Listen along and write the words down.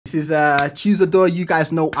This is Choose a Door. You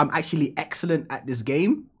guys know I'm actually excellent at this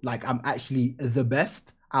game. Like, I'm actually the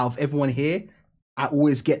best out of everyone here. I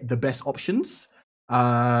always get the best options.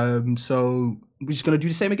 So we're just gonna do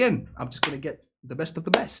the same again. I'm just gonna get the best of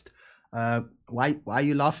the best. Why are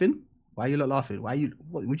you laughing? Why are you not laughing? What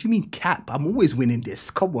do you mean cap? I'm always winning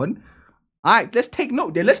this. Come on. All right, let's take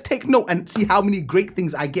note there. Let's take note and see how many great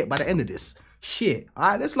things I get by the end of this. Shit. All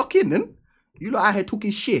right, let's lock in then. You lot out here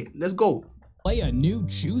talking shit. Let's go. Play a new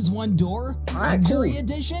Choose One Door Luxury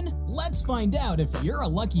Edition? Let's find out if you're a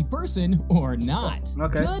lucky person or not.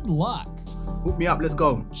 Okay. Good luck. Hook me up. Let's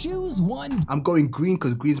go. Choose one. I'm going green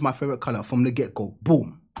because green's my favorite color from the get-go.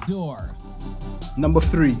 Boom. Door. Number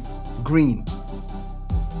 3, green.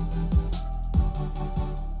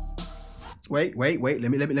 Wait.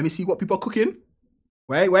 Let me see what people are cooking.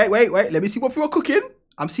 Wait. Let me see what people are cooking.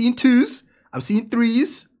 I'm seeing 2s. I'm seeing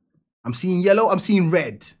 3s. I'm seeing yellow. I'm seeing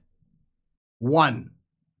red. 1.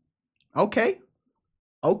 Okay.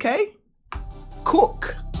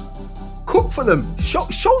 Cook for them.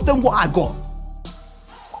 Show them what I got.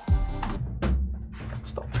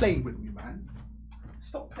 Stop playing with me, man.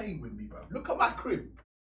 Stop playing with me, bro. Look at my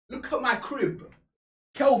crib.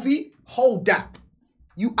 Kelvy, hold that.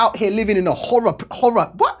 You out here living in a horror.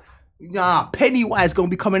 What? Nah, Pennywise gonna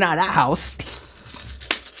be coming out of that house.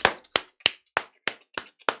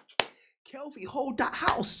 Kelvy, hold that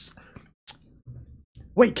house.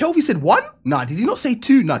 Wait, Kelvy said 1? Nah, did he not say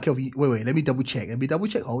 2? Nah, Kelvy, wait, let me double check.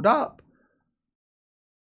 Hold up.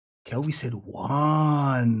 Kelvy said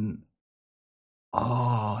 1.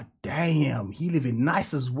 Oh, damn. He living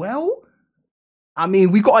nice as well? I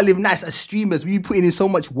mean, we gotta live nice as streamers. We putting in so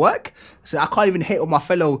much work. So I can't even hate on my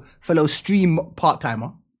fellow stream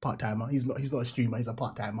part-timer. He's not a streamer, he's a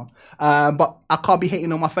part-timer. But I can't be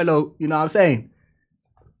hating on my fellow, you know what I'm saying?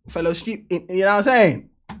 Fellow stream, you know what I'm saying?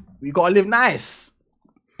 We gotta live nice.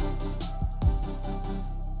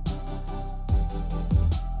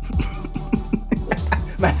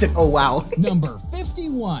 Man said, oh wow. Number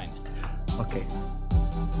 51. Okay.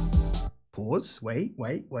 Pause. Wait.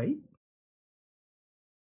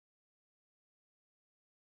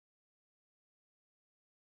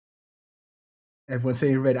 Everyone's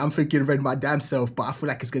saying red. I'm thinking red my damn self, but I feel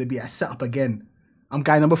like it's gonna be a setup again. I'm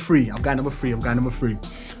guy number 3.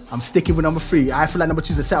 I'm sticking with number 3. I feel like number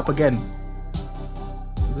 2 is a setup again.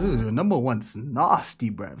 Ooh, number 1's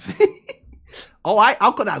nasty, bruv. Oh, I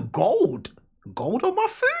got that gold on my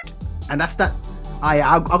food, and that's that. I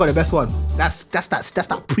got the best one. That's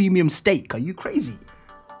that premium steak. Are you crazy?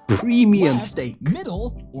 Premium Left, steak.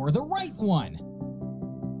 Middle, or the right one?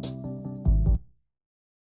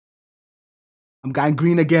 I'm going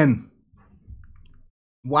green again.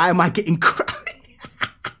 Why am I getting crap?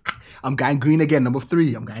 I'm going green again. Number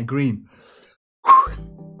 3. I'm going green.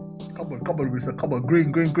 Come on, Rufus. Come on,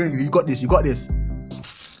 green. You got this.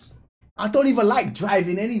 I don't even like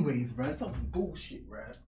driving anyways, bro. It's some bullshit, bro.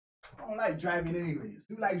 I don't like driving anyways.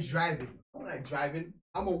 Who likes driving? I don't like driving.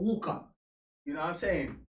 I'm a walker. You know what I'm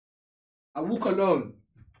saying? I walk alone.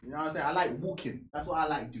 You know what I'm saying? I like walking. That's what I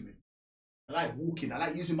like doing. I like walking. I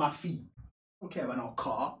like using my feet. I don't care about no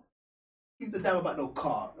car. Give a damn about no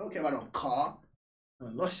car. I don't care about no car. I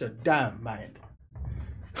lost your damn mind.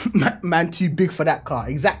 Man too big for that car.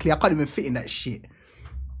 Exactly. I can't even fit in that shit.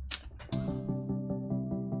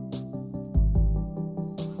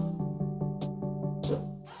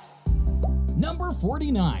 Number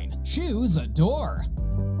 49. Choose a door.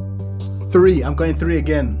 3. I'm going 3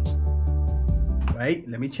 again. Wait,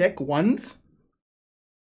 let me check. 1s.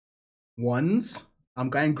 I'm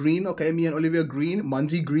going green. Okay, me and Olivia green.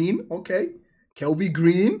 Munzi green. Okay. Kelvy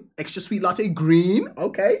green. Extra sweet latte green.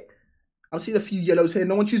 Okay. I'll see a few yellows here.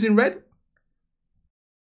 No one choosing red?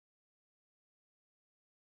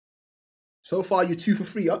 So far, you're 2 for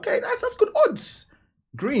 3. Okay, that's good odds.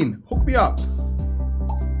 Green, hook me up.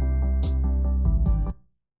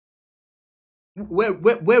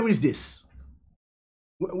 Where is this?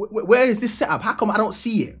 Where is this set up? How come I don't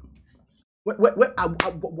see it?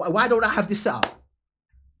 Why don't I have this set up?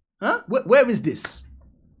 Huh? Where is this?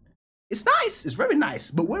 It's nice. It's very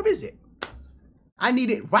nice. But where is it? I need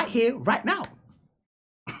it right here, right now.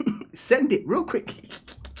 Send it real quick.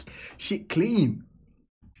 Shit clean.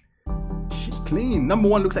 Number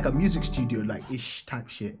 1 looks like a music studio, like ish type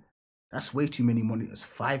shit. That's way too many monitors.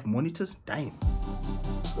 5 monitors? Damn.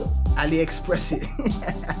 AliExpress it.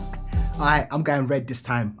 Alright, I'm going red this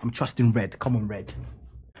time. I'm trusting red. Come on, red.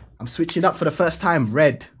 I'm switching up for the first time.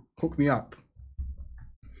 Red. Hook me up.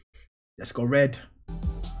 Let's go red.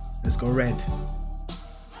 Let's go red.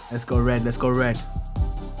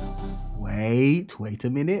 Wait a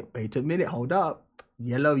minute. Hold up.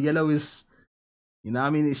 Yellow is You know what I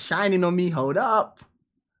mean? It's shining on me. Hold up.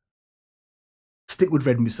 Stick with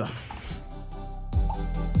red, Musa.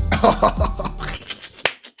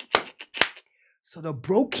 So the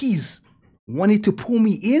brokies wanted to pull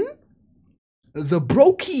me in? The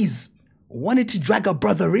brokies wanted to drag a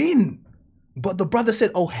brother in. But the brother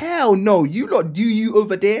said, oh, hell no. You lot do you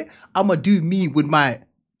over there. I'ma do me with my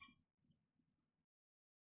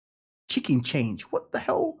chicken change. What the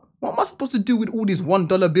hell? What am I supposed to do with all these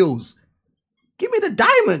 $1 bills? Give me the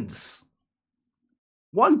diamonds.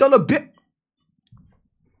 $1 bill.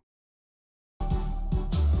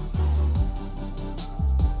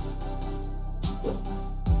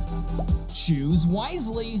 Choose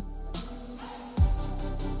wisely.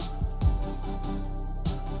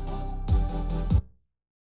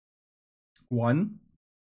 One,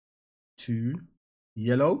 two,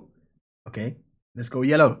 yellow. Okay, let's go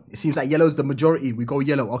yellow. It seems like yellow's the majority. We go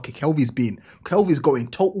yellow. Okay, Kelvy's going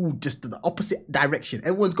total just the opposite direction.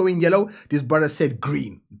 Everyone's going yellow. This brother said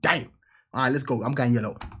green. Damn. All right, let's go. I'm going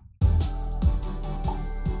yellow.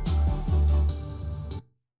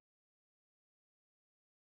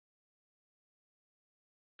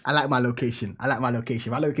 I like my location. I like my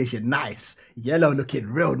location. My location nice. Yellow looking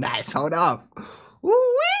real nice. Hold up.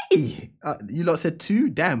 Woo-wee. You lot said 2.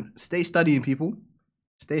 Damn. Stay studying, people.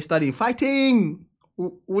 Stay studying. Fighting.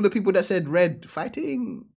 All the people that said red,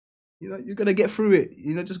 fighting. You know, you're gonna get through it.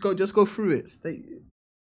 You know, just go through it. Stay.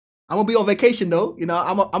 I'm gonna be on vacation though. You know,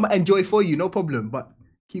 I'm gonna enjoy for you, no problem. But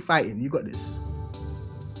keep fighting. You got this.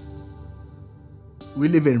 We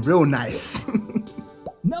living real nice.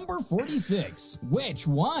 Number 46. Which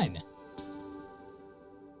one?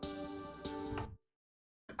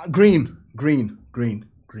 Green.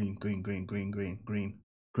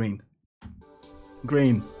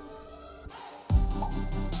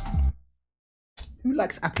 Who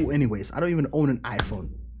likes Apple anyways? I don't even own an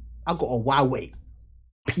iPhone. I got a Huawei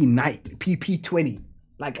P20.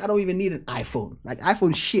 Like, I don't even need an iPhone. Like,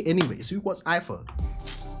 iPhone shit anyways. Who wants iPhone?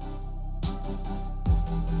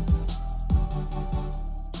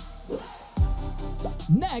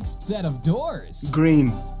 Next set of doors.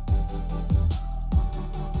 Green.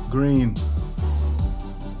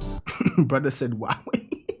 Brother said Huawei.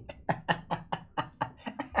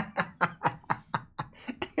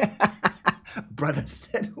 Brother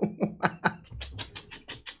said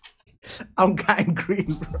I'm going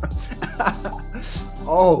green, bro.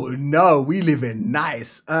 Oh no, we living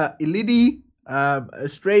nice. Ilidi,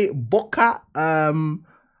 straight Boca,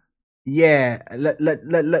 yeah,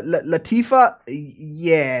 Latifa,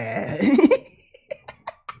 yeah.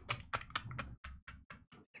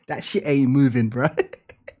 That shit ain't moving, bro.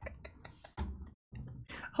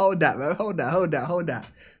 Hold that, man. Hold that.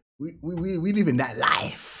 We living that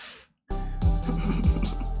life.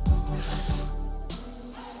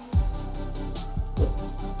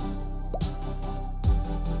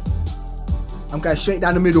 I'm going straight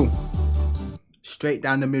down the middle. Straight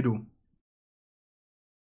down the middle.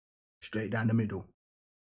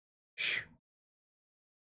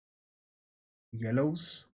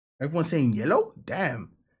 Yellows. Everyone's saying yellow?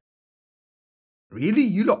 Damn. Really?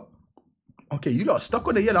 You lot. Okay, you lot stuck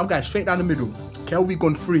on the yellow. I'm going straight down the middle. Kelvy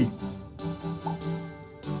gone free.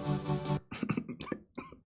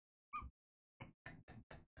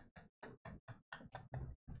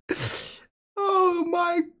 Oh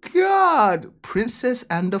my God. Princess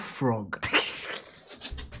and the Frog.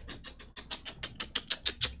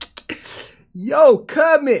 Yo,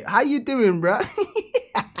 Kermit, how you doing, bro?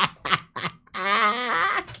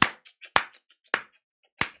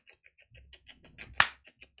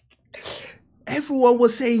 Everyone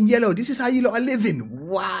was saying yellow. This is how you lot are living.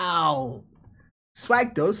 Wow.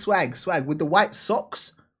 Swag though, swag. With the white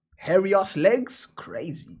socks, hairy ass legs.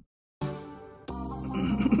 Crazy.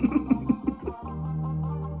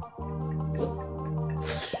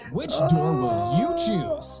 Which door will you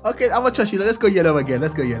choose? Okay, I'm gonna trust you. Let's go yellow again.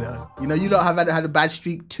 You know, you lot have had a bad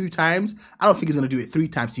streak 2 times. I don't think he's gonna do it 3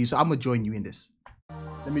 times to you, so I'm gonna join you in this.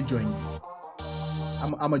 Let me join you.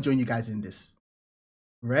 I'm gonna join you guys in this.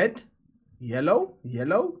 Red, yellow.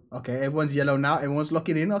 Okay, everyone's yellow now. Everyone's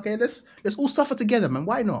locking in. Okay, let's all suffer together, man.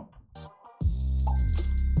 Why not?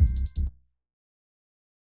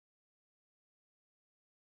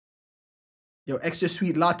 Yo, extra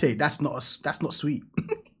sweet latte. That's not sweet.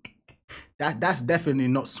 That's definitely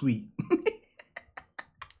not sweet.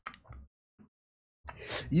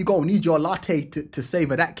 You gonna need your latte to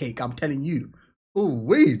savor that cake, I'm telling you. Oh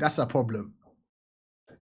wait, that's a problem.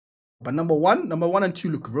 But number one and 2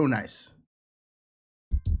 look real nice.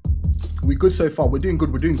 We good so far. We're doing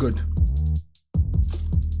good.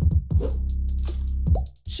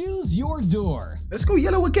 Choose your door. Let's go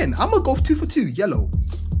yellow again. I'm gonna go 2 for 2, yellow.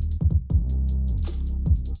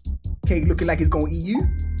 Cake looking like it's gonna eat you.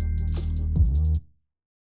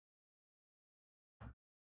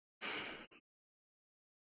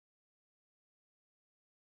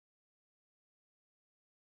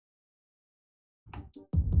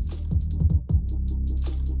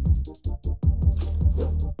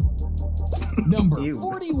 Number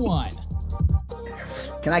 41.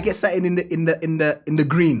 Can I get something in the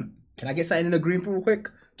green? Can I get something in the green real quick?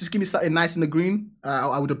 Just give me something nice in the green.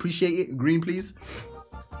 I would appreciate it. Green, please.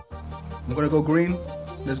 I'm gonna go green.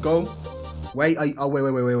 Let's go. Wait. Oh,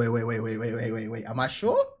 wait. Am I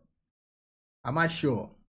sure? Am I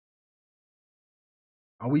sure?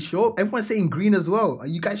 Are we sure? Everyone's saying green as well. Are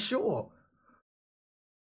you guys sure?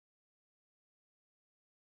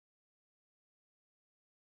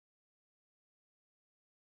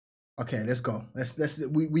 Okay, let's go. Let's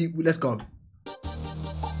go.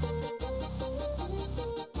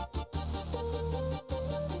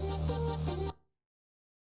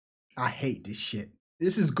 I hate this shit.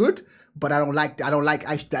 This is good, but I don't like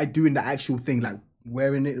doing the actual thing, like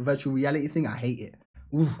wearing it, virtual reality thing. I hate it.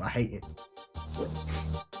 Ooh, I hate it.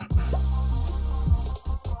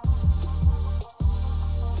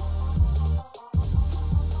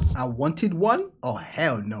 I wanted one? Oh,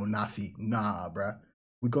 hell no, Nafi. Nah, bruh.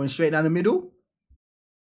 We're going straight down the middle.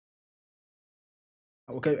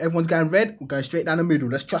 Okay, everyone's going red. We're going straight down the middle.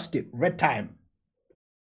 Let's trust it. Red time.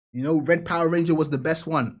 You know, Red Power Ranger was the best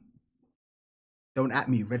one. Don't at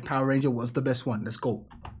me. Red Power Ranger was the best one. Let's go.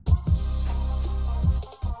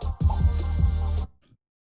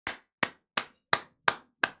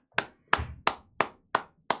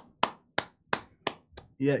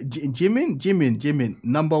 Yeah, Jimin.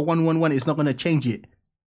 Number 111 is not going to change it.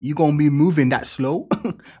 You're going to be moving that slow.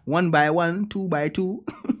 1 by 1, 2 by 2.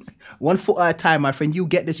 1 foot at a time, my friend. You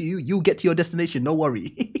get this. You get to your destination. No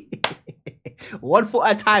worry. 1 foot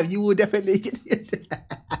at a time. You will definitely get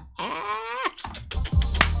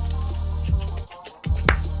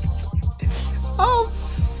I'm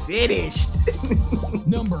finished.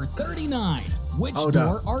 Number 39. Which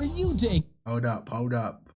door are you taking? Hold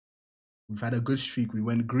up. We've had a good streak. We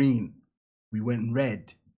went green. We went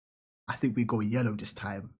red. I think we go yellow this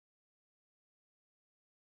time.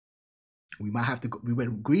 We might have to go. We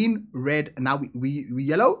went green, red, and now we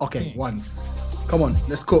yellow. Okay, 1. Come on,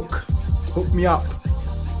 let's cook. Hook me up.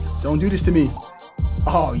 Don't do this to me.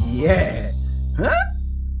 Oh yeah. Huh?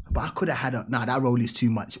 But I could have had a. Nah, that roll is too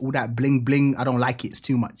much. All that bling bling. I don't like it. It's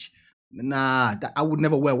too much. Nah, I would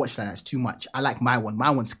never wear a watch like that. It's too much. I like my one. My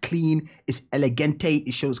one's clean. It's elegante.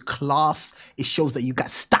 It shows class. It shows that you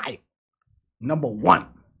got style. Number 1.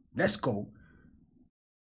 Let's go.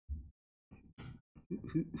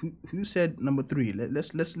 Who said number 3?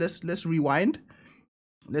 Let's rewind.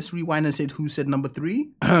 Let's rewind and say who said number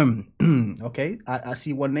 3. Okay, I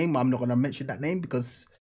see one name. I'm not gonna mention that name because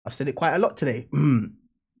I've said it quite a lot today.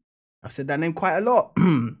 I've said that name quite a lot.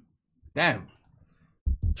 Damn.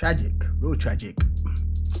 Tragic. Real tragic.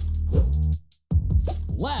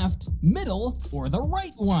 Left, middle, or the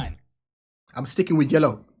right one? I'm sticking with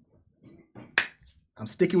yellow. I'm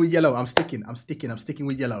sticking with yellow. I'm sticking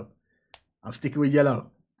with yellow. I'm sticking with yellow.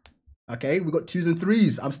 Okay, we got 2s and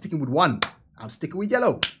 3s. I'm sticking with 1. I'm sticking with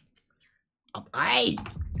yellow. Aye.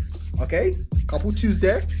 Okay, couple 2s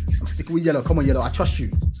there. I'm sticking with yellow. Come on, yellow. I trust you.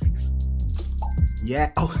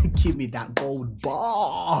 Yeah. Oh, give me that gold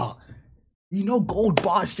bar. You know, gold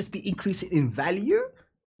bars just be increasing in value.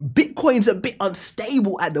 Bitcoin's a bit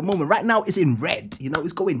unstable at the moment. Right now, it's in red. You know,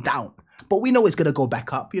 it's going down. But we know it's going to go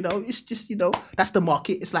back up. You know, it's just, you know, that's the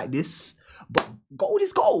market. It's like this. But gold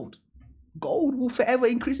is gold. Gold will forever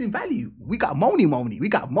increase in value. We got money. We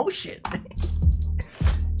got motion.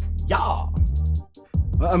 Yeah.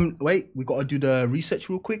 Wait, we got to do the research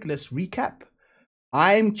real quick. Let's recap.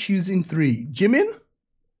 I'm choosing 3. Jimin,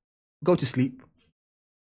 go to sleep.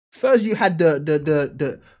 First, you had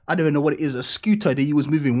the I don't even know what it is, a scooter that you was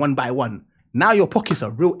moving 1 by 1. Now your pockets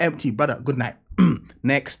are real empty, brother. Good night.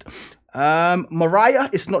 Next. Mariah,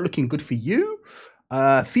 it's not looking good for you.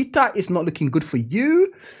 Fita, it's not looking good for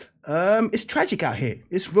you. It's tragic out here.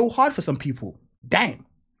 It's real hard for some people. Damn.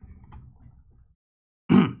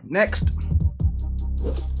 Next.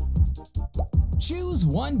 Choose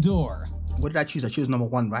one door. What did I choose? I chose number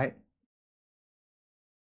 1, right?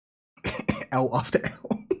 L after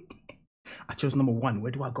L. I chose number 1.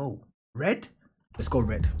 Where do I go? Red? Let's go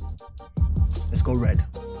red. Let's go red.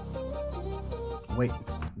 Wait,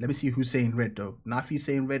 let me see who's saying red though. Nafi's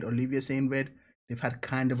saying red, Olivia's saying red. They've had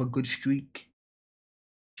kind of a good streak.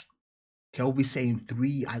 Kelvy's saying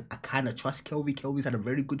 3. I kind of trust Kelvy. Kelvy's had a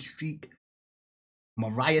very good streak.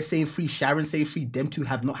 Mariah saying 3, Sharon saying 3. Them two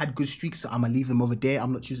have not had good streaks, so I'm gonna leave them over there.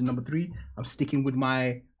 I'm not choosing number 3. I'm sticking with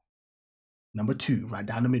my number 2, right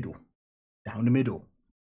down the middle. Down the middle.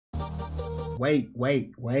 Wait.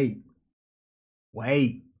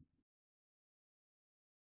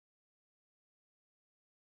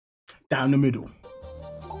 Down the middle.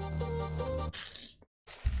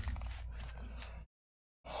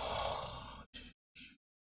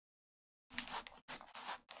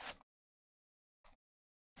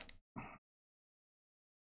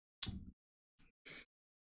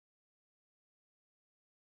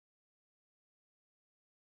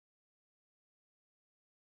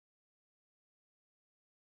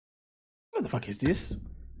 What the fuck is this?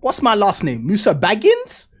 What's my last name? Musa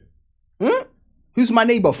Baggins? Who's my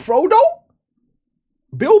neighbor? Frodo?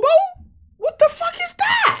 Bilbo? What the fuck is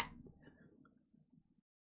that?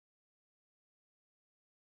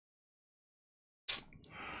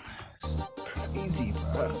 It's crazy,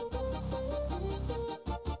 bro.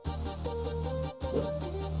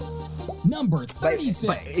 Number 36.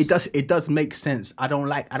 But it does make sense. I don't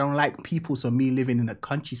like people, so me living in the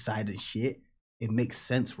countryside and shit, it makes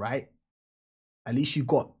sense, right? At least you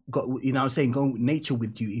got you know what I'm saying, go with nature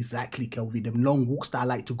with you. Exactly, Kelvin. Them long walks that I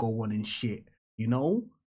like to go on and shit, you know?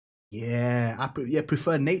 Yeah, I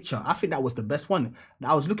prefer nature. I think that was the best one.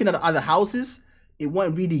 I was looking at the other houses, it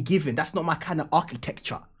wasn't really giving. That's not my kind of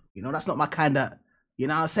architecture. You know, that's not my kind of, you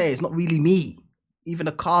know what I'm saying? It's not really me. Even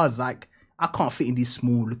the cars, like, I can't fit in these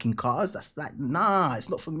small looking cars. That's like, nah, it's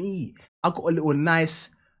not for me. I got a little nice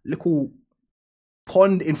little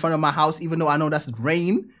pond in front of my house, even though I know that's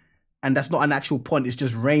rain and that's not an actual pond. It's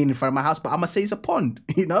just rain in front of my house, but I'm gonna say it's a pond,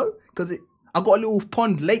 you know? Because I got a little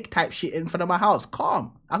pond lake type shit in front of my house.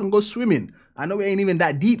 Calm. I can go swimming. I know it ain't even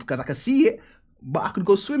that deep because I can see it, but I could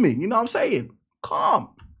go swimming. You know what I'm saying? Calm.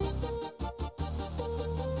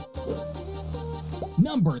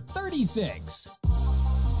 Number 36.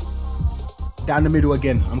 Down the middle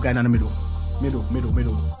again. I'm going down the middle.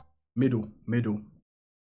 Middle.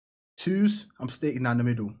 2s, I'm staying down the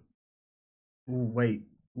middle. Ooh, wait.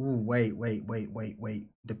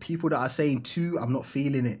 The people that are saying 2, I'm not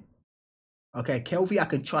feeling it. Okay, Kelvy I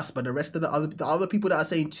can trust, but the rest of the other people that are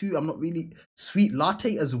saying 2, I'm not really. Sweet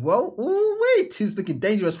latte as well. Ooh, wait, 2's looking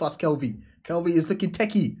dangerous for us, Kelvy. Kelvy is looking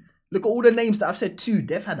techie. Look at all the names that I've said 2.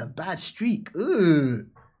 They've had a bad streak. Ugh,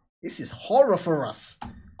 this is horror for us.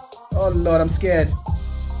 Oh Lord, I'm scared.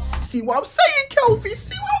 See what I'm saying, Kelvy?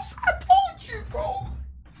 See what I'm saying? I told you, bro.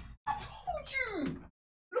 I told you.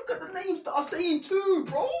 Look at the names that are saying 2,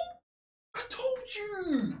 bro. I told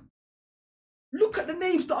you. Look at the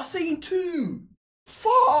names that are saying 2.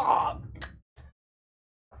 Fuck.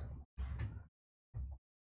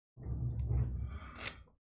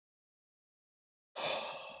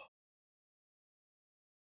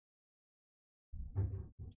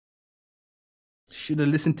 Should have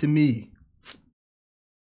listened to me.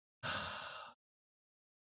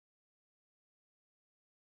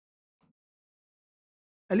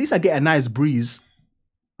 At least I get a nice breeze,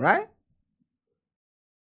 right?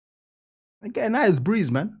 I get a nice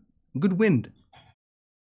breeze, man. Good wind,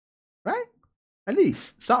 right? At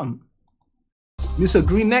least something. Mr.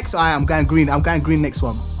 Green next. I'm going green. I'm going green next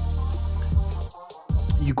one.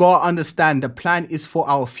 You gotta understand, the plan is for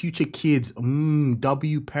our future kids.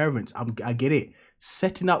 W parents. I get it.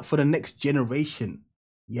 Setting up for the next generation.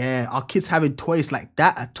 Yeah, our kids having toys like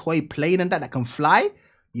that, a toy plane and that can fly.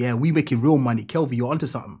 Yeah, we making real money. Kelvin, you're onto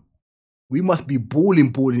something. We must be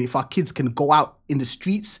balling if our kids can go out in the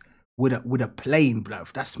streets with a plane,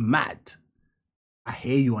 bruv. That's mad. I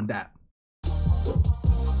hear you on that.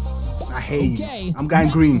 I hear you. I'm going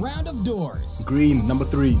green. Round of doors. Green, number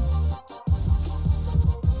 3.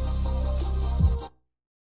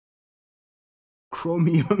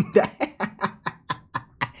 Chromium.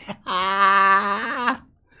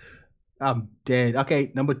 I'm dead.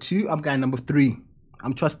 Okay, number 2. I'm going number 3.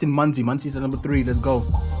 I'm trusting Munzie. Munzie's at number 3. Let's go.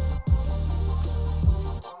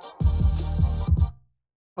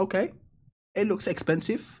 Okay. It looks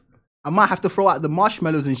expensive. I might have to throw out the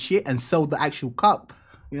marshmallows and shit and sell the actual cup.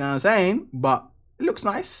 You know what I'm saying? But it looks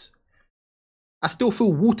nice. I still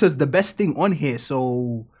feel water's the best thing on here.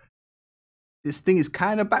 So this thing is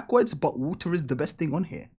kind of backwards, but water is the best thing on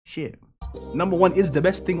here. Shit. Number 1 is the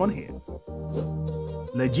best thing on here.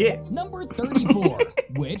 Legit. Number 34.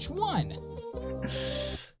 Which one?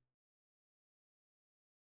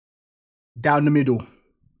 Down the middle.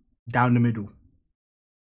 Down the middle.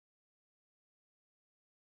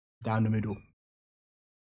 Down the middle.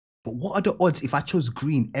 But what are the odds if I chose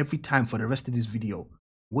green every time for the rest of this video?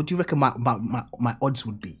 What do you reckon my odds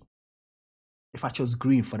would be if I chose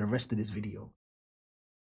green for the rest of this video?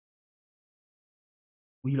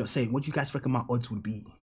 What you lot saying? What do you guys reckon my odds would be?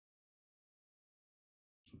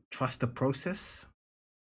 Trust the process.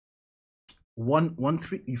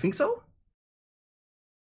 1-1-3. You think so?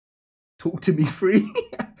 Talk to me, free.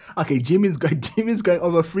 Okay, Jimin's going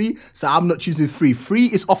over 3, so I'm not choosing 3. 3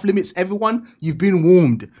 is off limits, everyone. You've been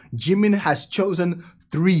warned. Jimin has chosen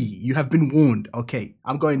 3. You have been warned. Okay,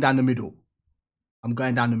 I'm going down the middle. I'm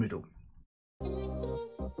going down the middle.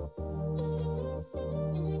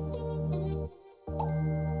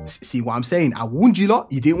 See what I'm saying? I warned you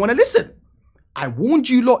lot. You didn't want to listen. I warned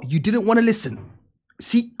you lot. You didn't want to listen.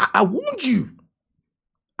 See, I warned you.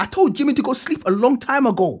 I told Jimin to go sleep a long time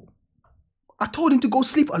ago. I told him to go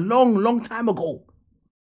sleep a long time ago.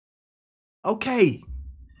 Okay.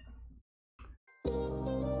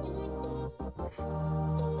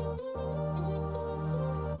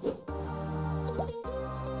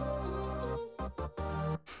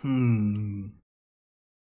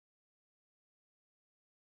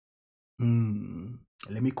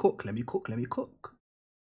 Let me cook.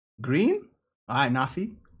 Green? All right,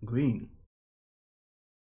 Nafi. Green.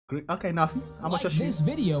 Okay, Nafi. How much like this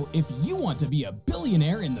video if you want to be a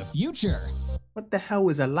billionaire in the future. What the hell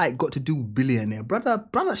is a light got to do with billionaire? Brother,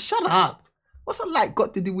 shut up. What's a light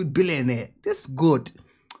got to do with billionaire? This good.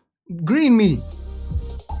 Green me.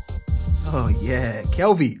 Oh, yeah.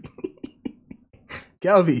 Kelvy.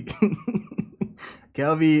 Kelvy.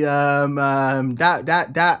 Kelvy,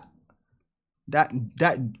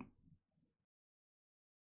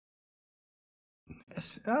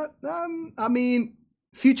 I mean,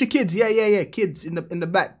 future kids, yeah, kids in the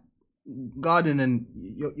back garden and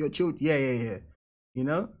your children, yeah. You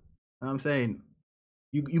know what I'm saying?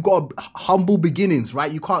 You got humble beginnings,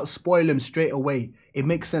 right? You can't spoil them straight away. It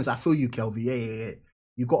makes sense. I feel you, Kelvy. Yeah.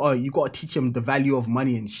 You gotta teach them the value of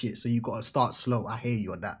money and shit. So you gotta start slow. I hear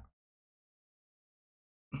you on that.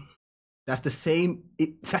 That's the same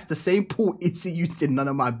pool Itzy used in None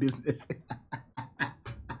of My Business.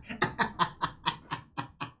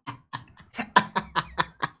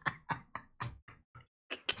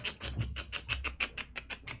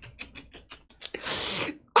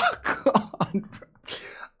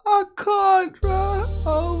 I can't, bro.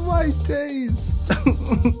 Oh my days.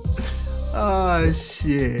 Oh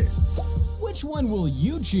shit. Which one will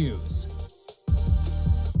you choose?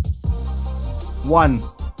 1.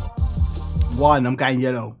 I'm going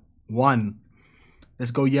yellow. 1.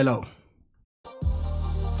 Let's go yellow.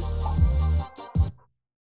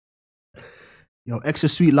 Yo, extra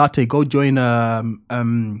sweet latte. Go join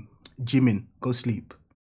Jimin. Go sleep.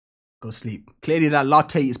 Clearly that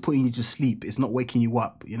latte is putting you to sleep. It's not waking you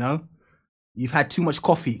up, you know? You've had too much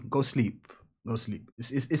coffee. Go sleep.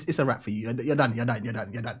 It's a wrap for you. You're done.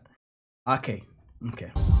 Okay.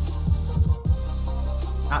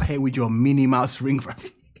 Out here with your Minnie Mouse ring, bro.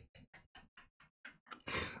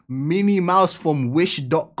 Minnie Mouse from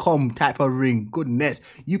wish.com type of ring. Goodness.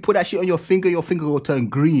 You put that shit on your finger will turn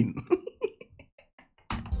green.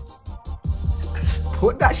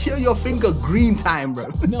 Put that shit on your finger, green time, bro.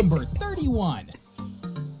 Number 31.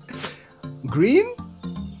 Green?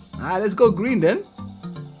 Alright, let's go green then.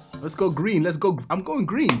 Let's go green. I'm going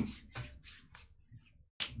green.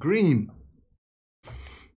 Green.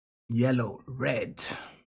 Yellow. Red.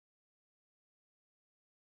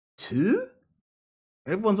 2?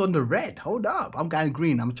 Everyone's on the red. Hold up. I'm going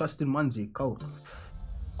green. I'm trusting Munzie. Cool.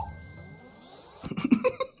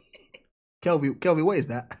 Kelvy, what is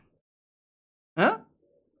that? Huh?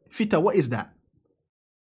 Fita, what is that?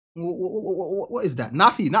 What is that?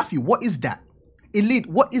 Nafi, what is that? Elite,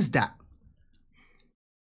 what is that?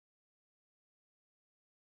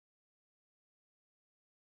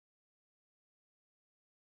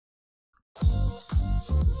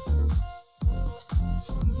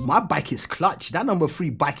 My bike is clutch. That number 3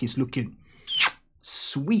 bike is looking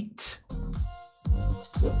sweet.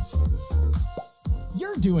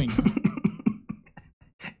 You're doing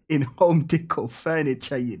in home decor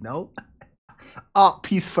furniture, you know. Art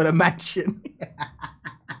piece for the mansion.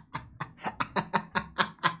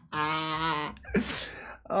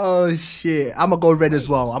 Oh shit. I'ma go red as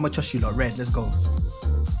well. I'ma trust you lot. Red, let's go.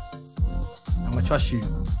 I'ma trust you.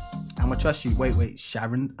 Wait.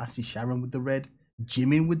 Sharon. I see Sharon with the red.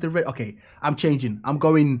 Jimin with the red. Okay, I'm changing. I'm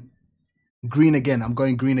going green again.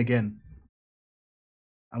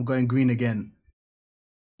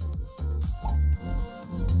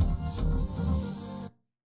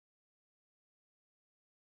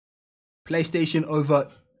 PlayStation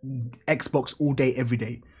over Xbox all day, every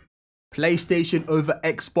day. PlayStation over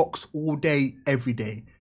Xbox all day, every day.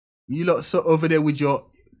 You lot so over there with your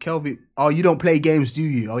Kelvin. Oh, you don't play games, do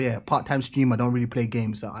you? Oh yeah, part-time streamer, don't really play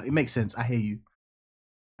games. So it makes sense. I hear you.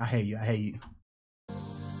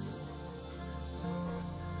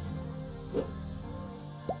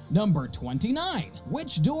 Number 29.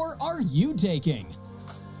 Which door are you taking?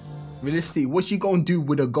 Realistically, what you gonna do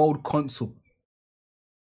with a gold console?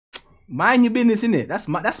 Mind your business, innit?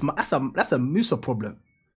 That's a Musa problem.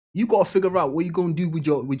 You gotta figure out what you gonna do with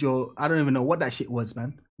your I don't even know what that shit was,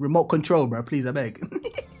 man. Remote control, bro. Please, I beg.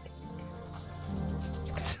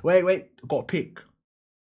 Wait. Gotta pick.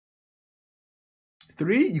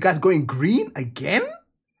 3. You guys going green again?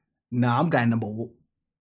 Nah, I'm going number 1.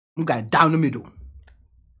 I'm going down the middle.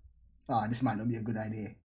 Ah, this might not be a good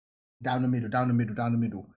idea. Down the middle.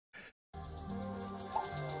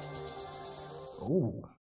 Oh.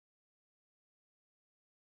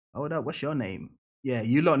 Hold up, what's your name? Yeah,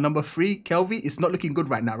 you lot number 3, Kelvy. It's not looking good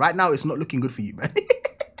right now. Right now, it's not looking good for you, man.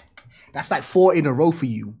 That's like 4 in a row for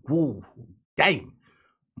you. Whoa, damn.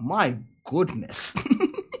 My goodness.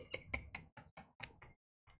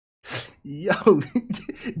 Yo,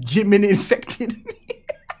 Jimin infected me.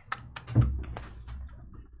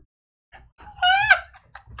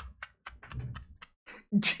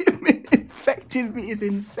 Jimin infected me is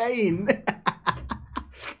insane.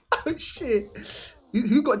 Oh shit.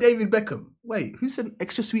 Who got David Beckham? Wait, who said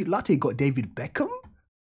extra sweet latte got David Beckham?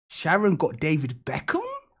 Sharon got David Beckham?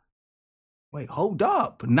 Wait, hold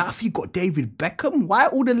up. Nafi got David Beckham? Why are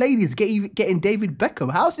all the ladies getting David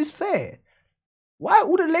Beckham? How's this fair? Why are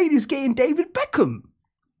all the ladies getting David Beckham?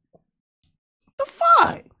 The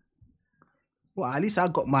fuck? Well, at least I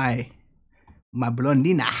got my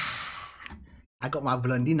blondina. I got my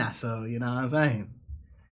blondina, so you know what I'm saying?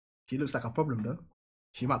 She looks like a problem though.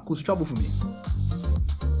 She might cause trouble for me.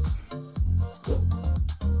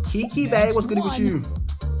 Kiki, babe, what's good with you?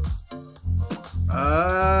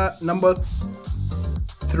 Number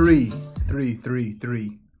 3.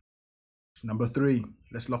 Number 3.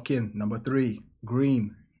 Let's lock in. Number 3.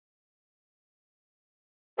 Green.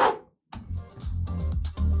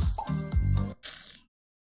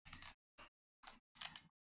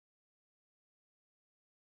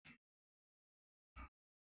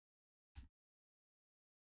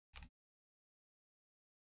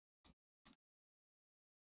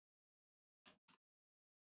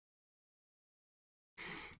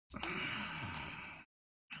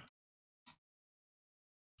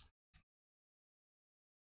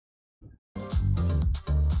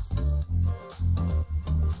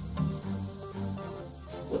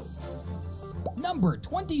 Number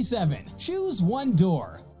 27. Choose one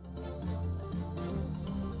door.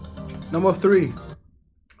 Number 3.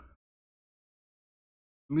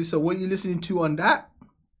 Musa, what are you listening to on that?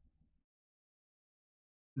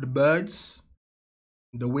 The birds,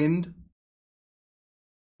 the wind,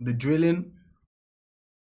 the drilling,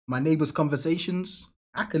 my neighbor's conversations.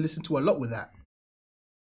 I can listen to a lot with that.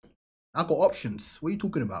 I got options. What are you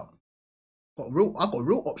talking about? I got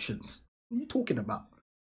real options. What are you talking about?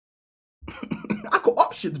 I got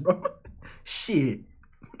options, bro. Shit.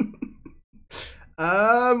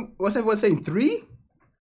 What's everyone saying? 3?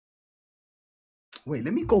 Wait,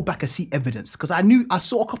 let me go back and see evidence. Because I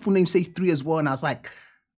saw a couple names say 3 as well. And I was like,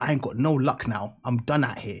 I ain't got no luck now. I'm done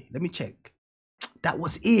out here. Let me check. That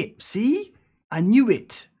was it. See? I knew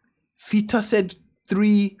it. Fita said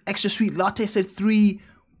 3. Extra sweet latte said 3.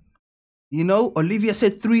 You know, Olivia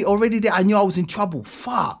said 3 already there. I knew I was in trouble.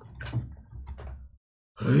 Fuck.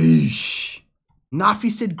 Eesh.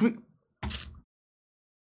 Nafi said green.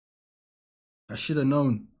 I should have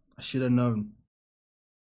known.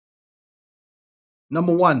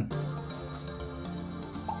 Number 1.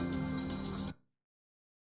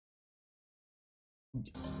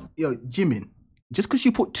 Yo, Jimin, just because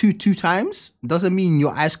you put 2 times doesn't mean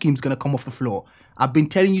your ice cream's gonna come off the floor. I've been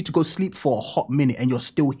telling you to go sleep for a hot minute and you're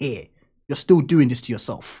still here. You're still doing this to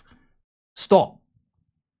yourself. Stop.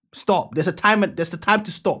 There's the time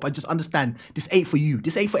to stop. I just understand. This ain't for you.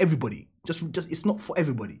 This ain't for everybody. Just it's not for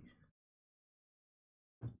everybody.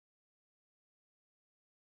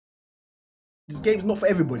 This game's not for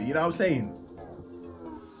everybody, you know what I'm saying?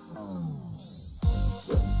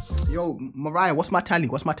 Yo, Mariah, what's my tally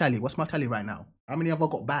right now? How many have I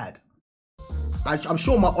got bad? I'm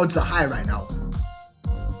sure my odds are high right now.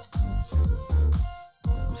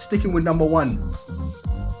 I'm sticking with number 1.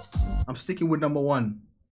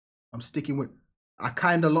 I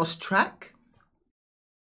kind of lost track.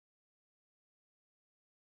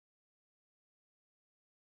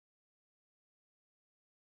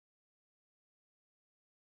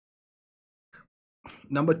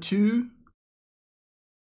 Number 2.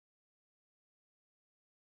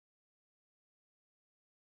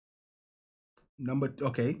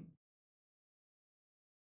 Okay.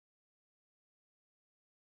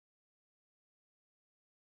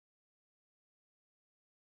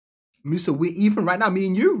 Musa, we're even right now, me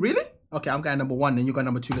and you? Really? Okay, I'm going number 1, and you got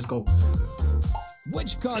number 2. Let's go.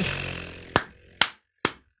 Which card?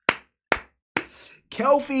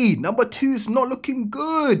 Kelvy, number 2 is not looking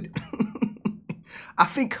good. I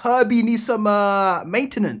think Herbie needs some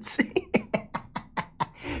maintenance.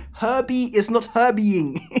 Herbie is not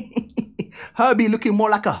Herbieing. Herbie looking more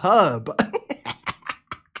like a herb.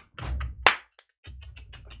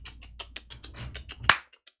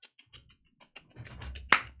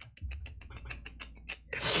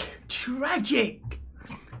 Tragic.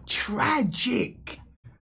 Tragic.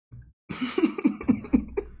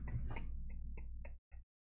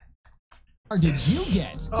 Or did you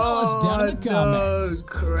get? Tell us down in the comments.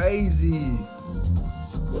 Crazy.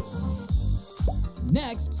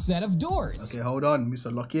 Next set of doors. Okay, hold on. Musa,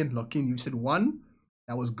 lock in. Lock in. You said 1.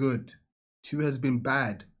 That was good. 2 has been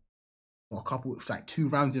bad. For a couple, like 2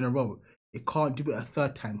 rounds in a row. It can't do it a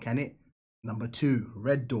 3rd time, can it? Number 2,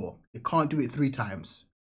 red door. It can't do it 3 times.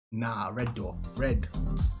 Nah, red door. Red.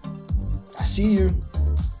 I see you.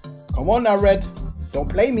 Come on now, red. Don't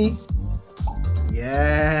play me.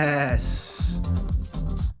 Yes.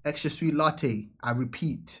 Extra sweet latte. I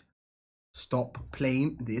repeat. Stop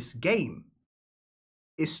playing this game.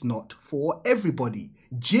 It's not for everybody.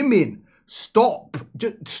 Jimin, stop.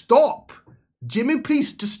 Just stop. Jimin,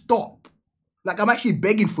 please just stop. Like, I'm actually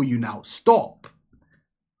begging for you now. Stop.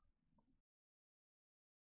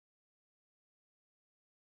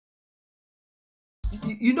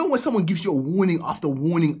 You know when someone gives you a warning after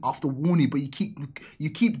warning after warning, but you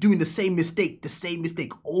keep doing the same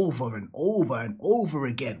mistake over and over and over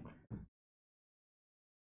again.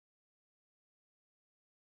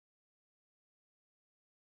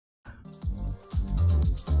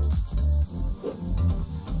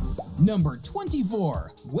 Number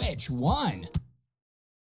 24. Which one?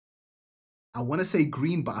 I want to say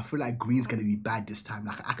green, but I feel like green's going to be bad this time.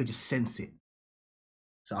 Like, I could just sense it.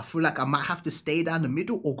 So I feel like I might have to stay down the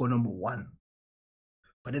middle or go number 1.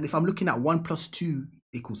 But then if I'm looking at 1 plus 2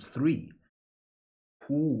 equals 3.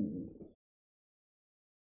 Ooh.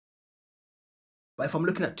 But if I'm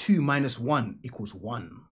looking at 2 minus 1 equals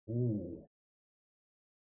 1. Ooh.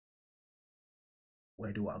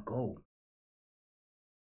 Where do I go?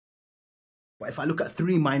 But if I look at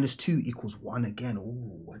 3 minus 2 equals 1 again.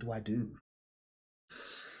 Ooh, what do I do?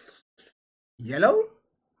 Yellow?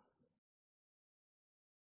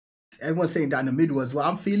 Everyone's saying down the middle as well.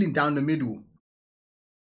 I'm feeling down the middle.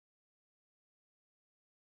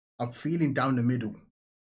 I'm feeling down the middle.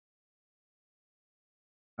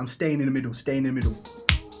 I'm staying in the middle, staying in the middle.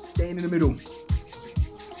 Staying in the middle.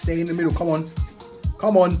 Staying in the middle, come on.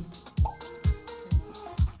 Come on.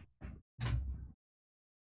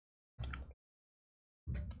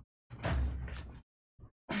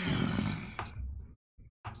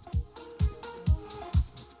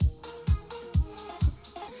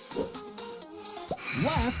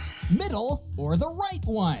 Left, middle, or the right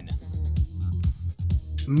one?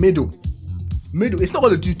 Middle. Middle. It's not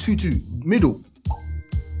going to do 2-2. Middle.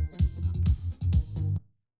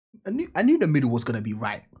 I knew the middle was going to be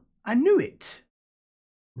right. I knew it.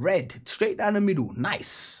 Red. Straight down the middle.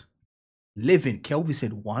 Nice. Living. Kelvy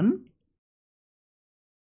said 1.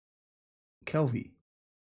 Kelvy,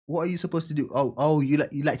 what are you supposed to do? Oh, you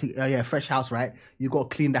like to, yeah, fresh house, right? You got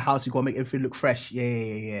to clean the house. You got to make everything look fresh.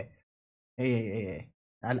 Yeah.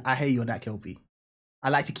 I hear you on that, Kelvy. I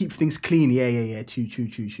like to keep things clean. Yeah. True.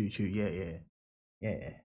 Yeah.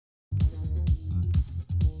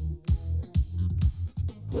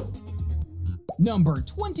 Number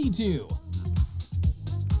 22.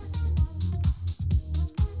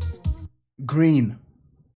 Green.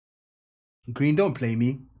 Green, don't play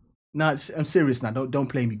me. No, I'm serious now. Don't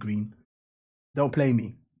play me, Green. Don't play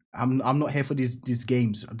me. I'm not here for these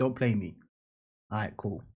games. Don't play me. All right,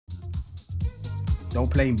 cool. Don't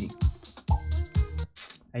play me.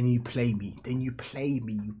 And you play me. Then you play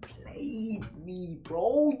me. You played me,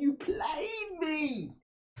 bro. You played me.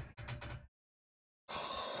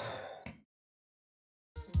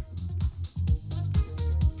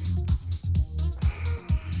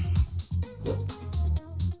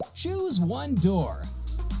 Choose one door.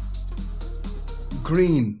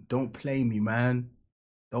 Green, don't play me, man.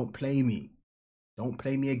 Don't play me. Don't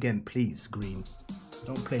play me again, please, Green.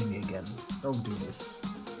 Don't play me again. Don't do this.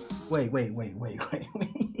 Wait.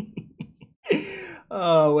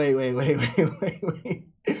 Oh, wait.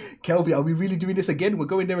 Kelvy, are we really doing this again? We're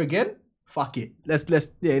going there again? Fuck it. Let's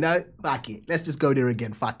fuck it. Let's just go there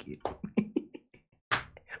again. Fuck it.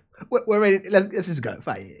 We're ready. Let's just go.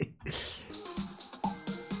 Fuck it.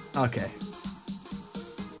 Okay.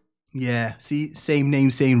 Yeah, see, same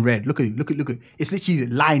name, same red. Look at it. It's literally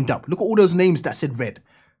lined up. Look at all those names that said red.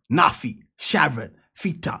 Nafi, Sharon,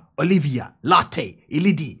 Fita, Olivia, Latte,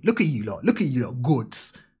 Ilidi. Look at you lot. Look at you lot.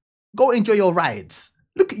 Goods. Go enjoy your rides.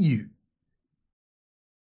 Look at you.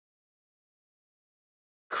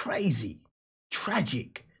 Crazy.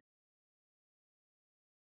 Tragic.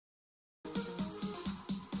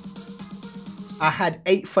 I had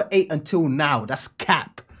 8 for 8 until now. That's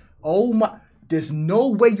cap. Oh my. There's no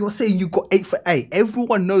way you're saying you got 8 for 8.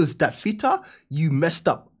 Everyone knows that Fita, you messed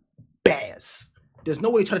up bears. There's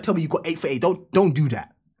no way you're trying to tell me you got 8 for 8. Don't do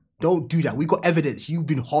that. Don't do that. We got evidence. You've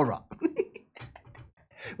been horror.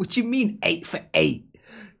 What you mean 8 for 8?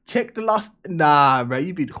 Check the last. Nah, bro.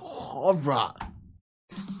 You've been horror.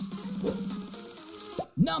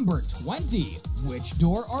 Number 20. Which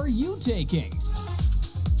door are you taking?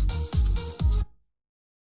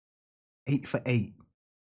 8 for 8.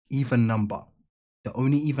 Even number. The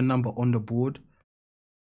only even number on the board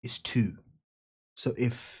is 2. So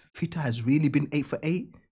if Fita has really been 8 for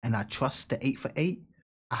 8 and I trust the 8 for 8,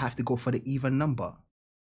 I have to go for the even number,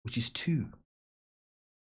 which is 2.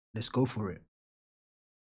 Let's go for it.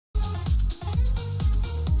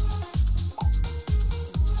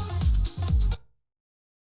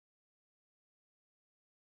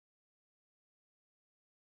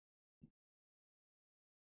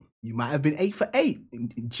 You might have been 8 for 8.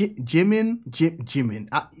 Jimin.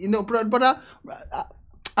 You know, brother,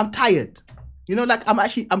 I'm tired. You know, like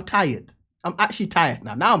I'm tired. I'm actually tired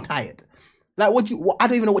now. Now I'm tired. Like I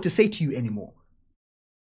don't even know what to say to you anymore.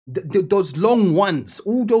 Those long ones,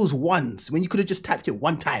 all those ones, when you could have just typed it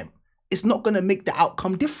one time, it's not gonna make the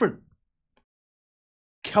outcome different.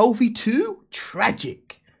 Kelvy 2,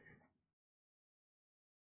 tragic.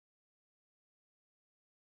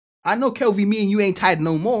 I know, Kelvy, me and you ain't tired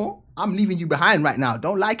no more. I'm leaving you behind right now.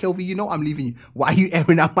 Don't lie, Kelvy. You know I'm leaving you. Why are you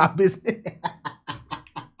airing out my business?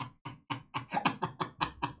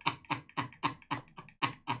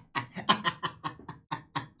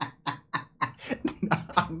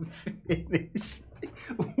 I'm finished.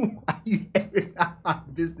 Why are you airing out my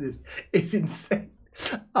business? It's insane.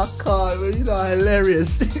 I can't. You know,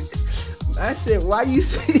 hilarious. I said, why you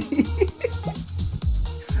saying?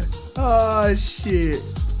 Oh, shit.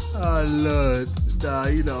 Oh, Lord. Nah,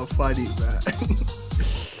 you know, funny, man.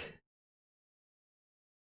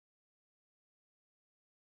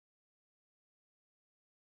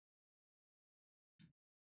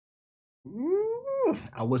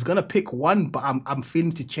 I was gonna pick one, but I'm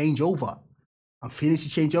feeling to change over. I'm feeling to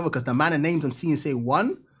change over because the amount of names I'm seeing say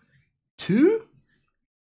 1, 2.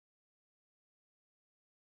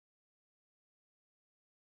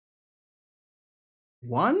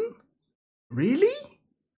 One? Really?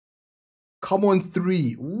 Come on,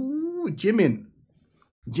 3. Ooh, Jimin.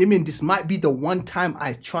 Jimin, this might be the one time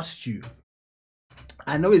I trust you.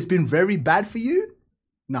 I know it's been very bad for you.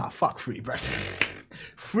 Nah, fuck 3, bro.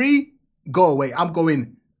 3, go away. I'm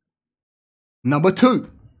going number 2.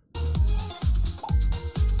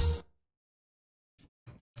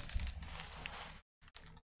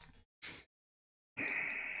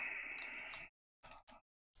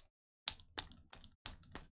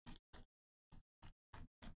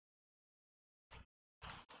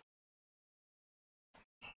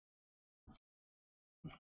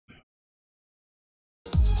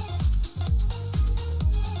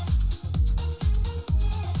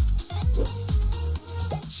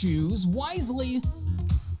 Choose wisely.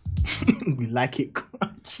 We like it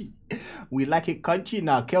crunchy. We like it crunchy.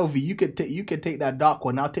 Now, Kelvy, you can take that dark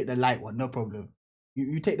one. I'll take the light one. No problem.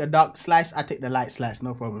 You take the dark slice. I take the light slice.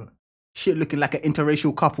 No problem. Shit, looking like an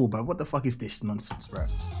interracial couple, bro. What the fuck is this nonsense, bro?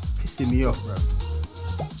 Pissing me off, bro.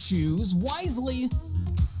 Choose wisely.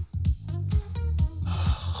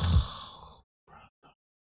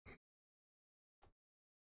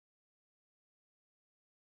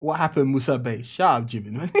 What happened, Musa Bay? Shut up,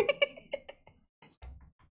 Jimin, man.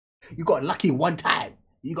 You got lucky one time.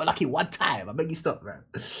 You got lucky one time. I beg you stop, bro.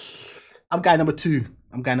 I'm guy number 2.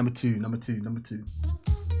 I'm guy number 2. Number 2. Number 2.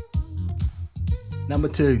 Number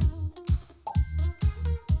 2.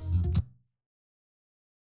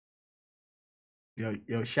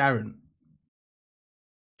 Yo, Sharon.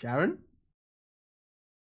 Sharon?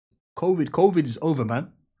 COVID is over,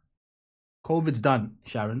 man. COVID's done,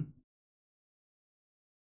 Sharon.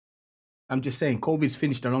 I'm just saying, COVID's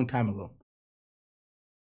finished a long time ago.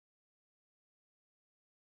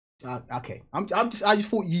 Okay, I just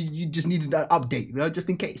thought you just needed that update, you know, just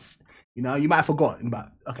in case. You know, you might have forgotten,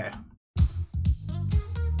 but okay.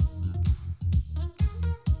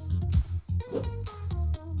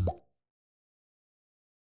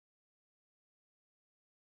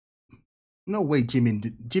 No way, Jimmy,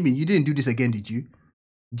 you didn't do this again, did you?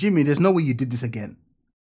 Jimmy, there's no way you did this again.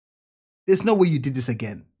 There's no way you did this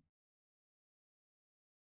again.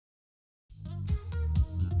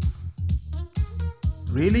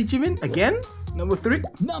 Really, Jimin? Again? Number 3?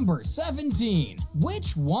 Number 17.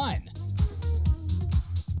 Which one?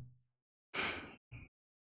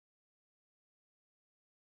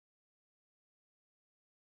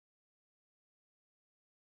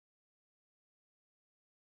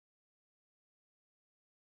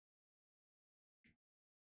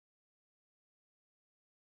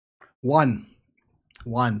 One.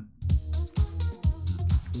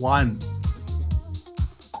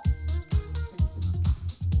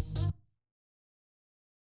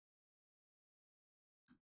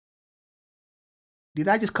 Did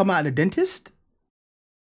I just come out of the dentist?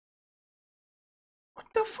 What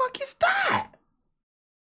the fuck is that?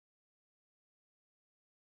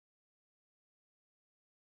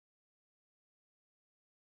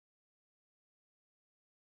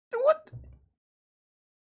 What?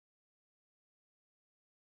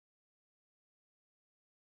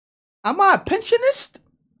 Am I a pensionist?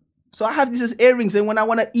 So I have these as earrings, and when I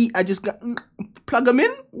want to eat, I just plug them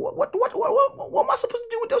in. What am I supposed to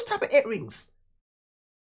do with those type of earrings?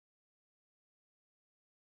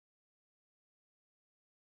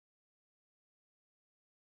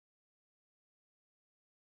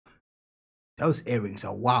 Those earrings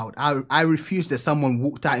are wild. I refuse that someone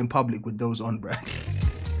walked out in public with those on, bruh.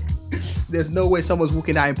 There's no way someone's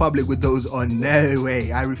walking out in public with those on. No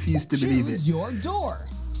way. I refuse to believe it. Choose your door.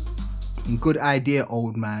 Good idea,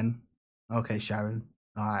 old man. Okay, Sharon.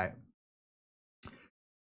 All right.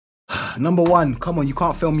 Number 1. Come on, you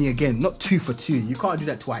can't fail me again. Not 2 for 2. You can't do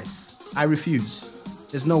that twice. I refuse.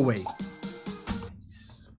 There's no way.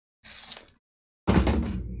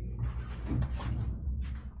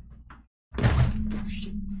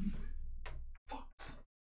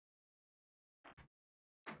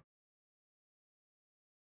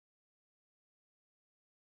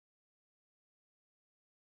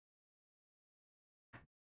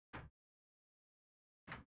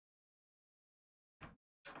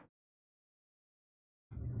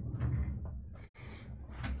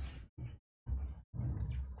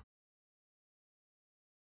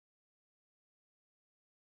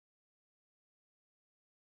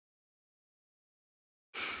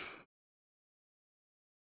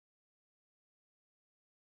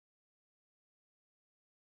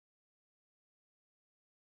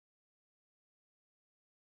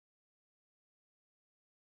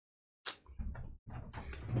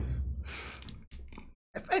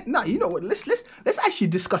 No, you know what? Let's actually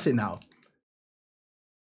discuss it now.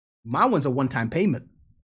 My one's a one-time payment.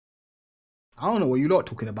 I don't know what you lot are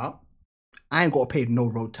talking about. I ain't got to pay no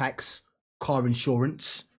road tax, car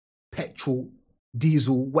insurance, petrol,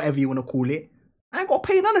 diesel, whatever you want to call it. I ain't got to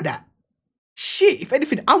pay none of that. Shit, if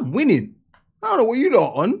anything, I'm winning. I don't know what you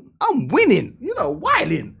lot are on. I'm winning. You know,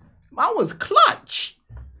 wilding. My one's clutch.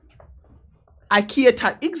 IKEA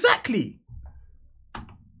type, exactly.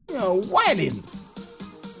 You know, wilding.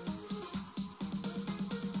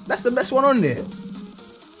 That's the best one on there.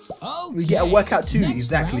 Okay. We get a workout too, Next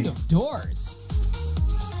exactly. Round of doors.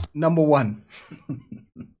 Number 1.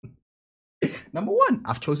 Number 1,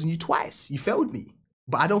 I've chosen you twice. You failed me.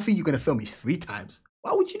 But I don't think you're going to fail me 3 times.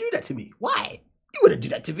 Why would you do that to me? Why? You wouldn't do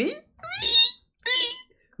that to me.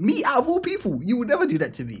 Me, out of all people, you would never do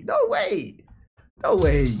that to me. No way. No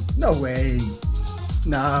way. No way.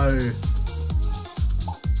 No.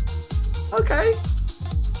 Okay.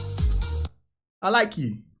 I like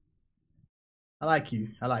you. I like you.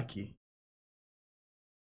 I like you.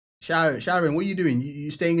 Sharon, what are you doing? You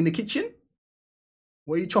staying in the kitchen?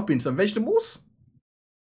 What are you chopping? Some vegetables?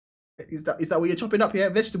 Is that what you're chopping up here?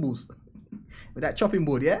 Vegetables? With that chopping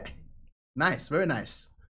board, yeah? Nice, very nice.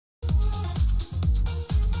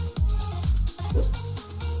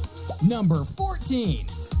 Number 14.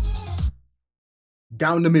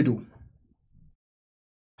 Down the middle.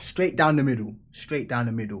 Straight down the middle. Straight down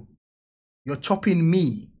the middle. You're chopping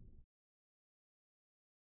me.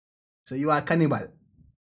 So you are a cannibal.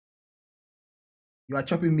 You are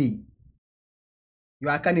chopping me. You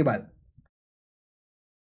are a cannibal.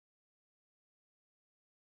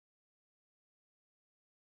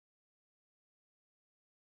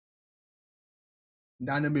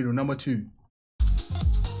 Down the middle, number 2.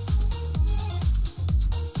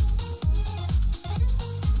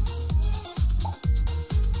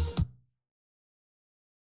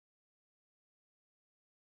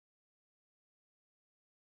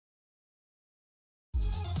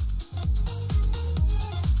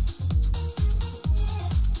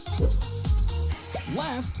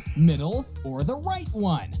 Left, middle, or the right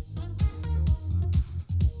one?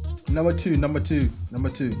 Number 2, number 2, number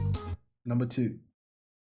 2, number 2,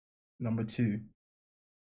 number 2,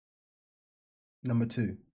 number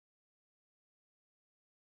 2.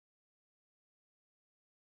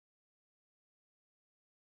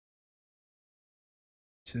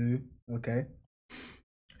 2. Okay.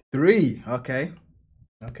 3. Okay.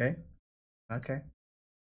 Okay. Okay.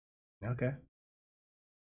 Okay.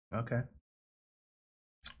 Okay.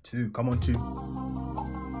 2. Come on, 2.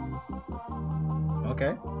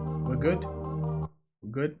 Okay. We're good.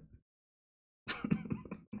 We're good.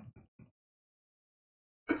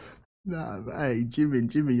 Nah, hey, Jimin,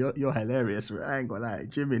 you're hilarious. Bro. I ain't gonna lie.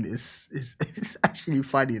 Jimin is it's actually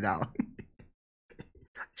funny now.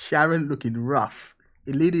 Sharon looking rough.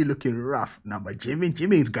 Eleni looking rough. Nah, but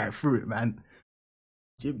Jimin's going through it, man.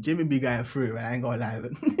 Jimin be going through it, man. I ain't gonna lie.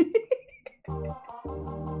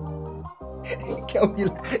 Kelby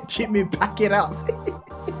like, Jimin, pack it up.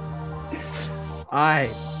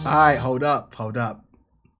 Alright, hold up.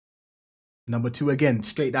 Number 2 again,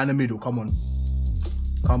 straight down the middle. Come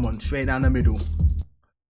on, straight down the middle.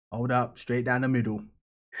 Hold up, straight down the middle.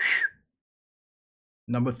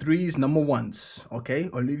 Number 3's number 1's. Okay,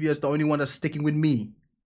 Olivia's the only one that's sticking with me.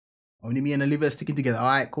 Only me and Olivia are sticking together.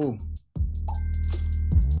 Alright, cool.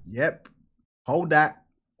 Yep. Hold that.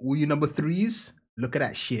 All you number 3's, look at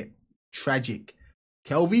that shit. Tragic.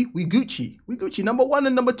 Kelvy, we Gucci. We Gucci. Number 1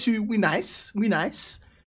 and number 2, we nice. We nice.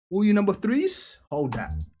 All you number 3's, hold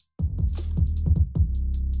that.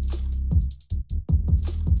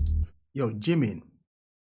 Yo, Jimin,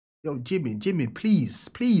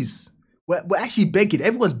 please. We're actually begging.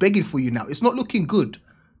 Everyone's begging for you now. It's not looking good.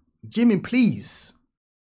 Jimin, please.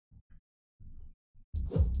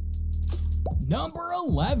 Number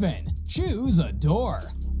 11. Choose a door.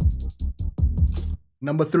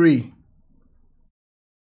 Number 3.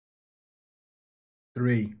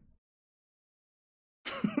 3.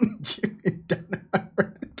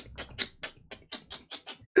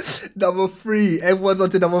 Number 3. Everyone's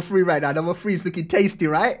onto number 3 right now. Number 3 is looking tasty,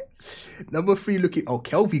 right? Number 3 looking... Oh,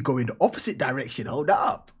 Kelby going the opposite direction. Hold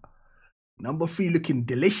up. Number 3 looking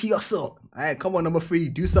delicious. All right, come on, number 3.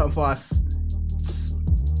 Do something for us.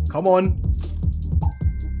 Come on.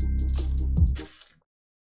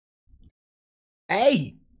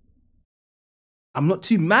 Hey. I'm not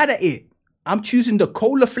too mad at it. I'm choosing the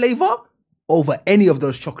cola flavor over any of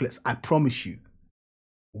those chocolates. I promise you.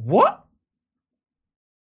 What?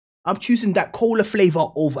 I'm choosing that cola flavor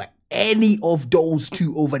over any of those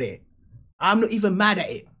 2 over there. I'm not even mad at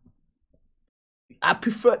it. I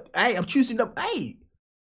prefer, hey, I'm choosing them, hey.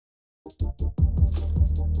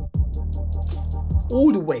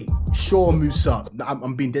 All the way. Sure, Musa.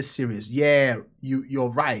 I'm being dead serious. Yeah,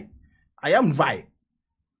 you're right. I am right.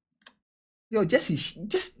 Yo, Jesse,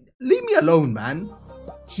 just leave me alone, man.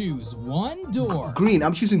 Choose one door. Green.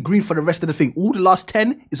 I'm choosing green for the rest of the thing. All the last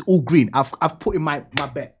 10 is all green. I've put in my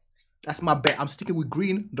bet. That's my bet. I'm sticking with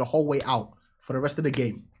green the whole way out for the rest of the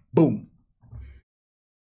game. Boom.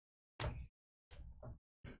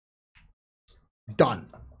 Done.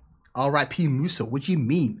 R.I.P. Musa. What do you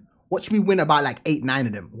mean? Watch me win about like 8, 9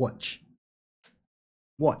 of them. Watch.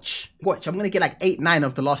 Watch. Watch. I'm going to get like 8, 9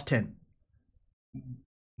 of the last 10.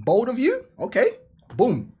 Bold of you? Okay.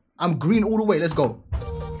 Boom. I'm green all the way. Let's go.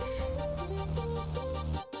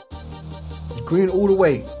 Green all the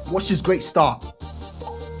way. Watch this great start.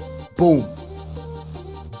 Boom.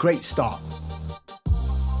 Great start.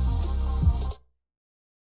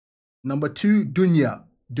 Number 2, Dunya.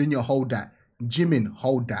 Dunya, hold that. Jimin,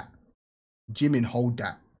 hold that. Jimin, hold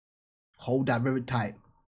that. Hold that very tight.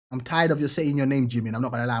 I'm tired of you saying your name, Jimin. I'm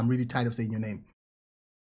not gonna lie, I'm really tired of saying your name.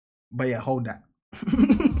 But yeah, hold that.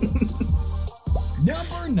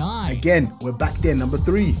 Number 9. Again, we're back there. Number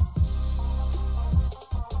 3.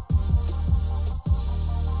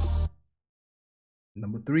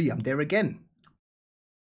 Number 3, I'm there again.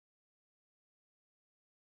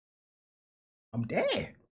 I'm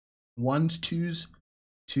there. 1s, 2s,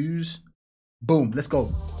 2s. Boom, let's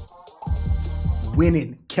go.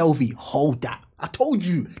 Winning. Kelvy, hold that. I told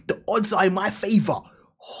you, the odds are in my favor.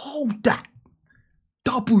 Hold that.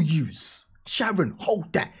 W's. Sharon,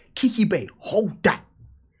 hold that. Kiki Bay, hold that.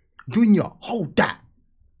 Junior, hold that.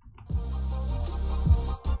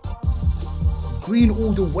 Green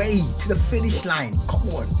all the way to the finish line. Come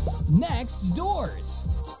on. Next doors.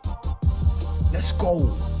 Let's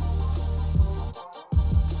go.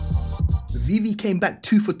 Vivi came back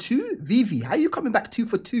 2 for 2. Vivi, how are you coming back 2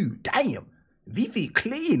 for 2? Damn. Vivi,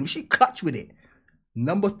 clean. We should clutch with it.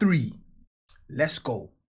 Number 3. Let's go.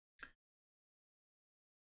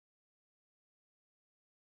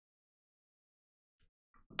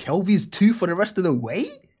 Kelvy's 2 for the rest of the way?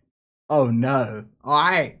 Oh no.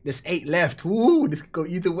 Alright, there's 8 left. Ooh, this could go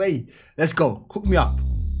either way. Let's go. Hook me up.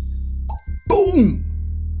 Boom.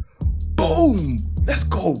 Boom. Let's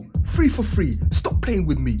go. 3 for 3. Stop playing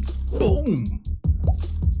with me. Boom.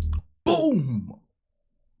 Boom.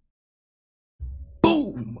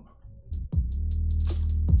 Boom.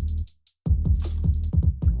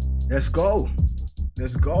 Let's go.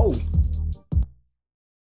 Let's go.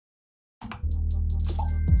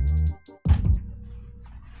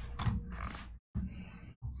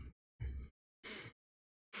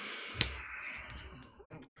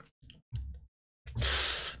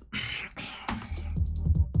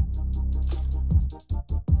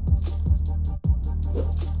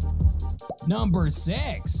 Number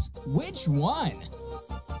 6. Which one?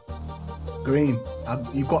 Green.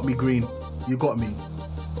 You got me, green. You got me.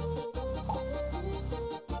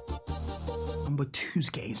 Number 2's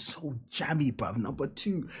getting so jammy, bruv. Number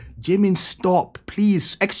 2. Jimin, stop.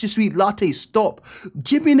 Please. Extra sweet latte, stop.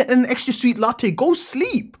 Jimin and extra sweet latte, go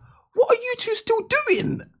sleep. What are you two still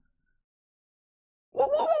doing? What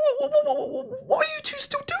are you two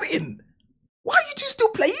still doing? Why are you two still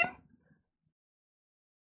playing?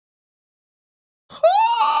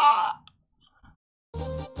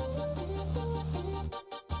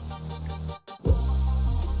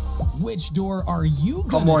 Which door are you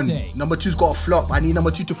Come gonna on, take? number 2's got to flop. I need number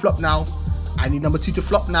 2 to flop now. I need number 2 to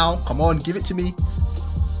flop now. Come on, give it to me.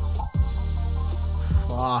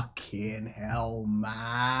 Fucking hell,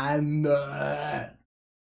 man.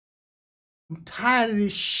 I'm tired of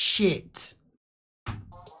this shit.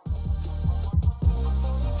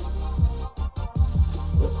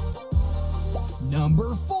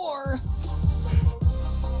 Number 4.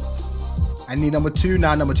 I need number 2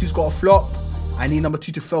 now. Number 2's got to flop. I need number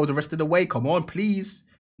 2 to fail the rest of the way. Come on, please.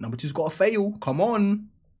 Number 2's got to fail. Come on.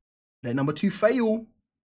 Let number 2 fail.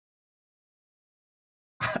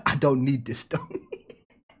 I don't need this though.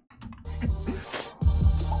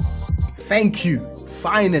 Thank you.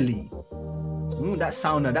 Finally. That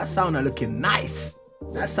sounder looking nice.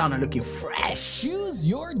 That sounder looking fresh. Choose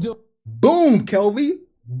your door. Boom, Kelvy.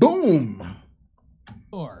 Boom.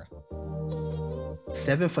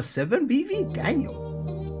 7 for 7, BV? Damn.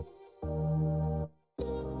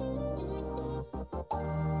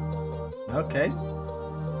 Okay.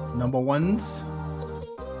 Number 1s.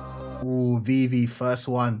 Ooh, VV, first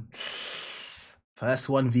one. First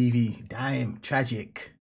one, VV. Damn,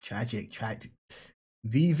 tragic. Tragic.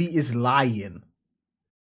 VV is lying.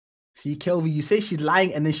 See, Kelvy, you say she's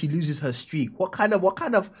lying and then she loses her streak. What kind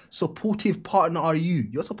of supportive partner are you?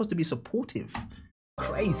 You're supposed to be supportive.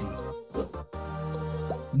 Crazy.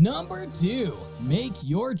 Number 2. Make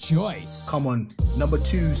your choice. Come on. Number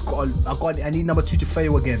 2's got I need number 2 to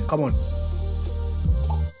fail again. Come on.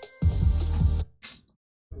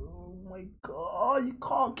 Oh my god, you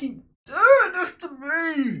can't keep doing this to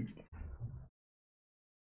me.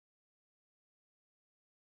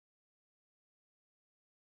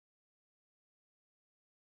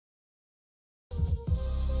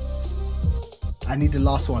 I need the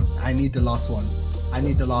last one. I need the last one. I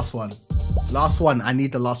need the last one. Last one. I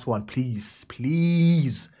need the last one. Please.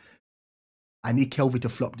 Please. I need Kelvy to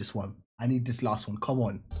flop this one. I need this last one. Come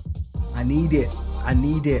on. I need it. I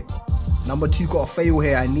need it. Number 2 got to fail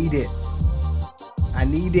here. I need it. I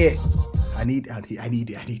need it. I need it. I need it. I need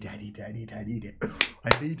it. I need it. I need it. I need it. I need it.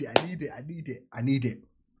 I need it. I need it. I need it. I need it.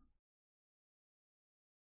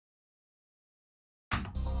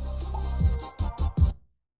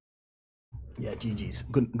 Yeah, GG's.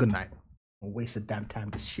 Good night. A waste of damn time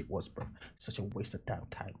this shit was, bro. Such a waste of damn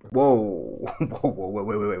time, bro. Whoa,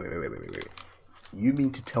 wait. You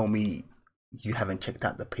mean to tell me you haven't checked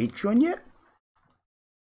out the Patreon yet?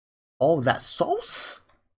 All that sauce?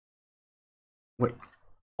 Wait,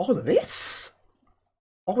 all of this?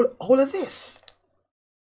 All of this?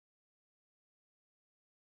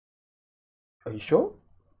 Are you sure?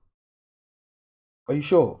 Are you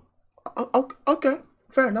sure? Okay,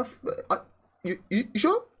 fair enough. You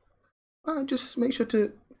sure? Just make sure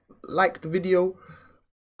to like the video,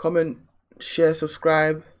 comment, share,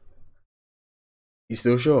 subscribe. You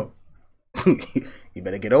still sure? You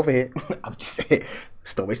better get over here. I'm just saying,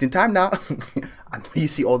 stop wasting time now. I know you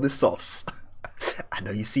see all this sauce. I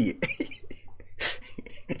know you see it.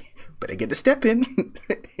 Better get the step in.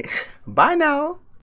 Bye now.